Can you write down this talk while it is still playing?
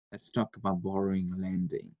let's talk about borrowing and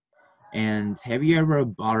lending. And have you ever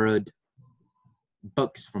borrowed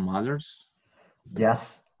books from others?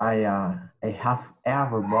 Yes, I have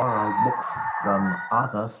ever borrowed books from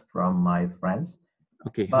others from my friends.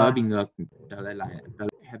 Okay, But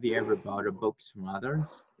have you ever borrowed books from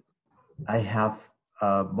others? I have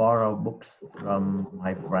borrowed books from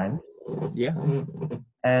my friends. Yeah.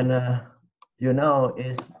 And you know,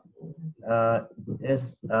 it's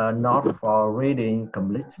not for reading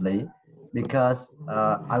completely because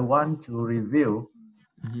I want to review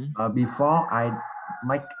before I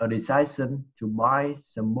make a decision to buy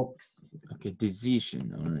some books. Okay,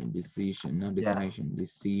 decision. All right, decision, not decision. Yeah.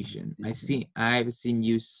 Decision. I've seen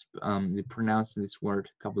you pronounce this word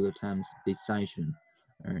a couple of times. Decision.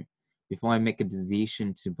 All right. Before I make a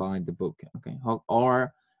decision to buy the book. Okay.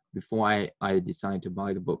 Or before I decide to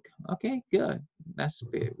buy the book. Okay, good. That's a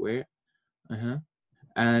bit weird.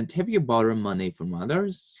 And have you borrowed money from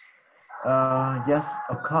others? Yes,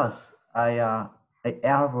 of course. I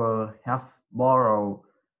ever have borrowed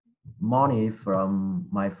money from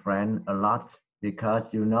my friend a lot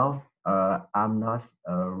because you know I'm not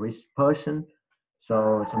a rich person,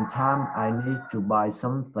 so sometimes I need to buy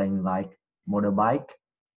something like motorbike.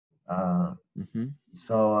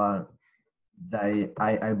 So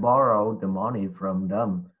I borrow the money from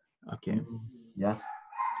them. Okay. Yes,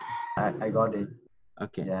 I got it.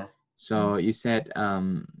 Okay. Yeah. So you said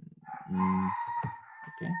okay,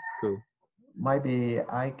 cool. Maybe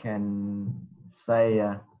I can say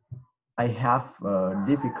I have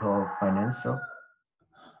difficult financial.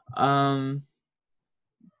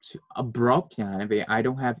 Broke, yeah. I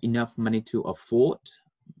don't have enough money to afford.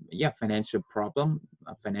 Yeah, financial problem,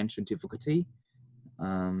 financial difficulty.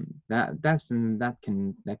 That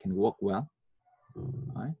can work well. All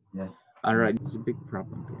right. Yes. All right. It's a big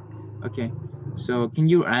problem here. Okay. So can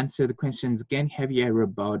you answer the questions again? Have you ever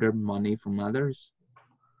borrowed money from others?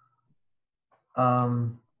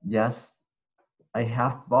 Yes, I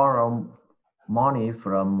have borrowed money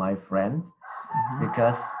from my friend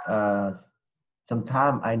because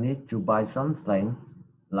sometimes I need to buy something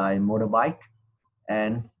like motorbike,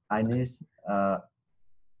 and I need a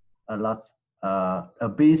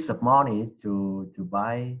piece of money to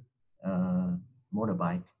buy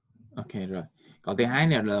motorbike. Ok rồi. Câu thứ hai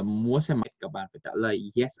này là mua xe máy, các bạn phải trả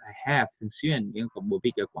lời yes I have thường xuyên, nhưng còn bởi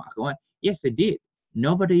vì kết quả không ấy. Yes I did.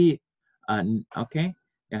 Nobody okay.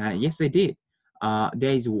 Yes I did.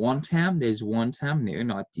 There's one time nếu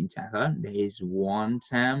nói chính xác hơn, there's one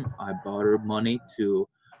time I borrowed money to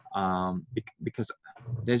because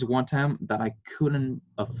there's one time that I couldn't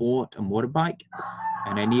afford a motorbike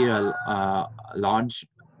and I need a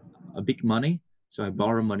big money, so I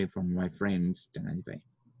borrow money from my friends chẳng hạn như vậy.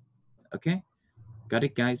 Okay, got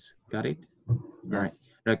it guys, got it. Yes. All right.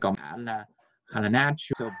 Rồi còn là khá là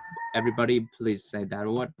natural. So everybody please say that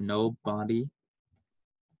word. Nobody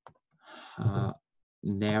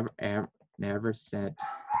never said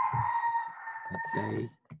that they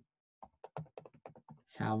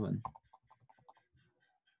haven't.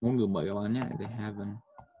 Ngôn ngữ mới các bạn nhé. They haven't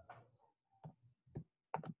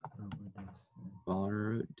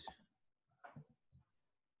borrowed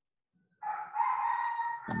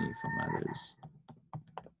money from others.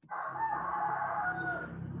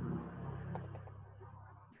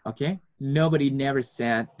 Okay, nobody never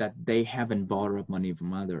said that they haven't borrowed money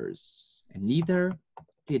from others, and neither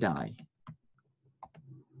did I.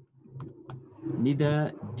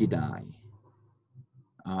 Neither did I.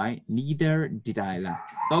 Alright, neither did I là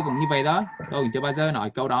tôi cũng như vậy đó. Tôi cũng chưa bao giờ nói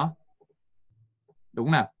câu đó.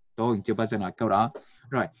 Đúng nào? Tôi cũng chưa bao giờ nói câu đó.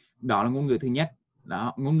 Rồi, đó là ngôn ngữ thứ nhất.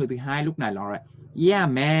 Đó, ngôn ngữ thứ hai lúc này là rồi. Yeah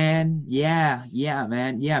man, yeah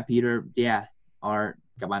man, yeah Peter, yeah. Or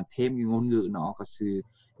các bạn thêm cái ngôn ngữ nó có sự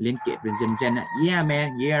liên kết với dần dần. Yeah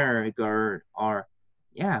man, yeah girl, or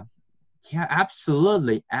yeah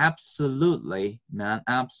absolutely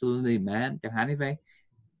man, chẳng hạn như vậy.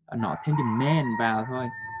 Nó thêm từ man vào thôi,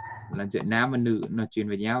 là giữa nam và nữ nói chuyện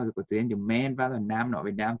với nhau rồi có thêm từ man vào, là nam nói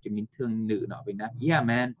với nam chuyện bình thường, nữ nói với nam. Yeah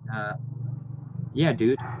man, yeah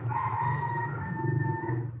dude,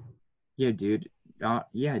 yeah dude,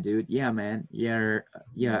 yeah dude, yeah man,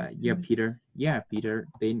 yeah Peter.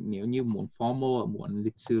 Tên nếu như muốn formal, muốn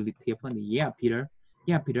lịch sự lịch thiệp hơn thì yeah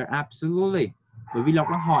Peter absolutely, bởi vì Lộc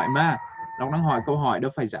đang hỏi mà, Lộc đang hỏi câu hỏi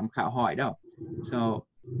đâu phải giám khảo hỏi đâu. So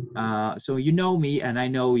you know me and I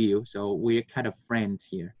know you, so we're kind of friends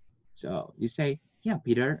here. So you say, yeah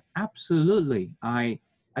Peter absolutely,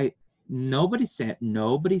 nobody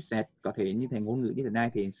said, có thể như thế, ngôn ngữ như thế này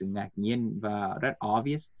thì sự ngạc nhiên và rất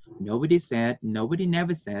obvious. Nobody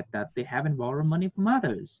never said that they haven't borrowed money from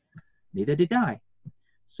others. Neither did I.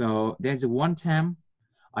 So there's one time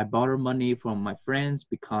I borrow money from my friends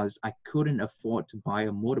because I couldn't afford to buy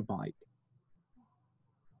a motorbike.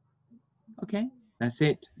 Okay, that's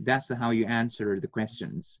it. That's how you answer the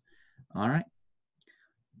questions. All right.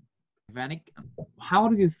 Vannik, how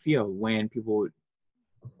do you feel when people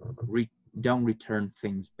don't return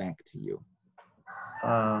things back to you?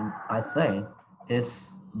 I think it's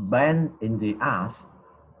pain in the ass.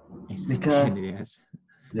 It's Because pain in the ass.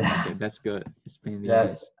 yeah, Okay, that's good. It's pain in the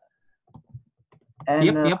yes. ass. And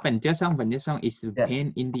Tiếp phần trước xong, it's a yeah.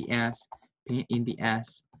 pain in the ass. Pain in the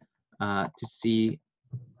ass. To see.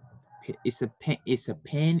 It's a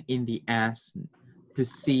pain in the ass to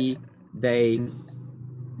see they.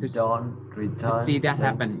 Don't return. To see that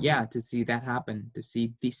happen. Yeah, to see that happen. To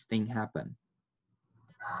see this thing happen.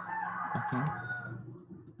 Okay.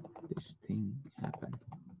 This thing happen.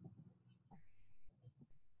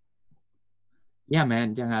 Yeah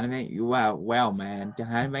man, chẳng hạn mấy well man, chẳng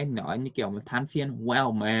hạn mấy nói như kiểu mà than phiền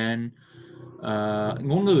well man.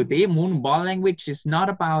 Ngôn ngữ tí, muốn body language is not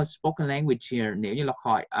about spoken language here. Nếu như là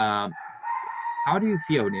hỏi how do you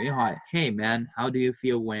feel, nếu như hỏi hey man, how do you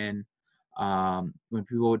feel when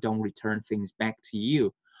people don't return things back to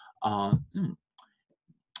you?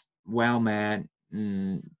 Well man,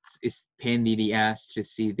 it's pain in the ass to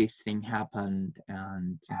see this thing happen,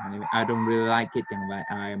 and I don't really like it,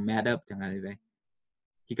 I'm mad up.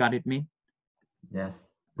 You got it, me? Yes.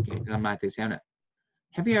 Okay, làm lại từ xem nào.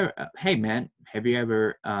 Have you ever, hey man,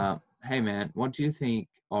 hey man, what do you think,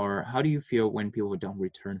 or how do you feel when people don't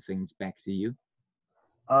return things back to you?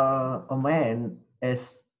 A man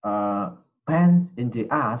is pain in the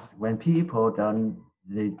ass when people don't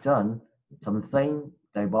return something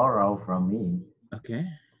they borrow from me. Okay.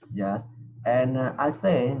 Yes, and I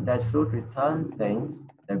think they should return things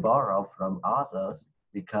they borrow from others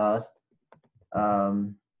because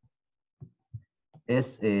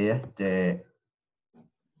it's the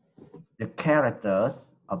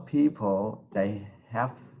characters of people they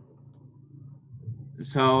have.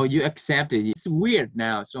 So you accept it. It's weird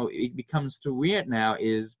now. So it becomes too weird now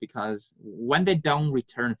is because when they don't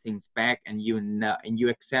return things back, and you know, and you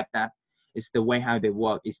accept that it's the way how they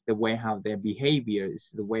work, it's the way how their behavior,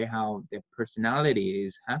 it's the way how their personality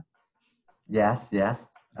is, huh? Yes, yes.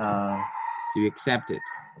 So you accept it.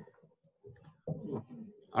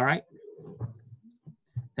 All right.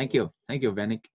 Thank you, Vannik.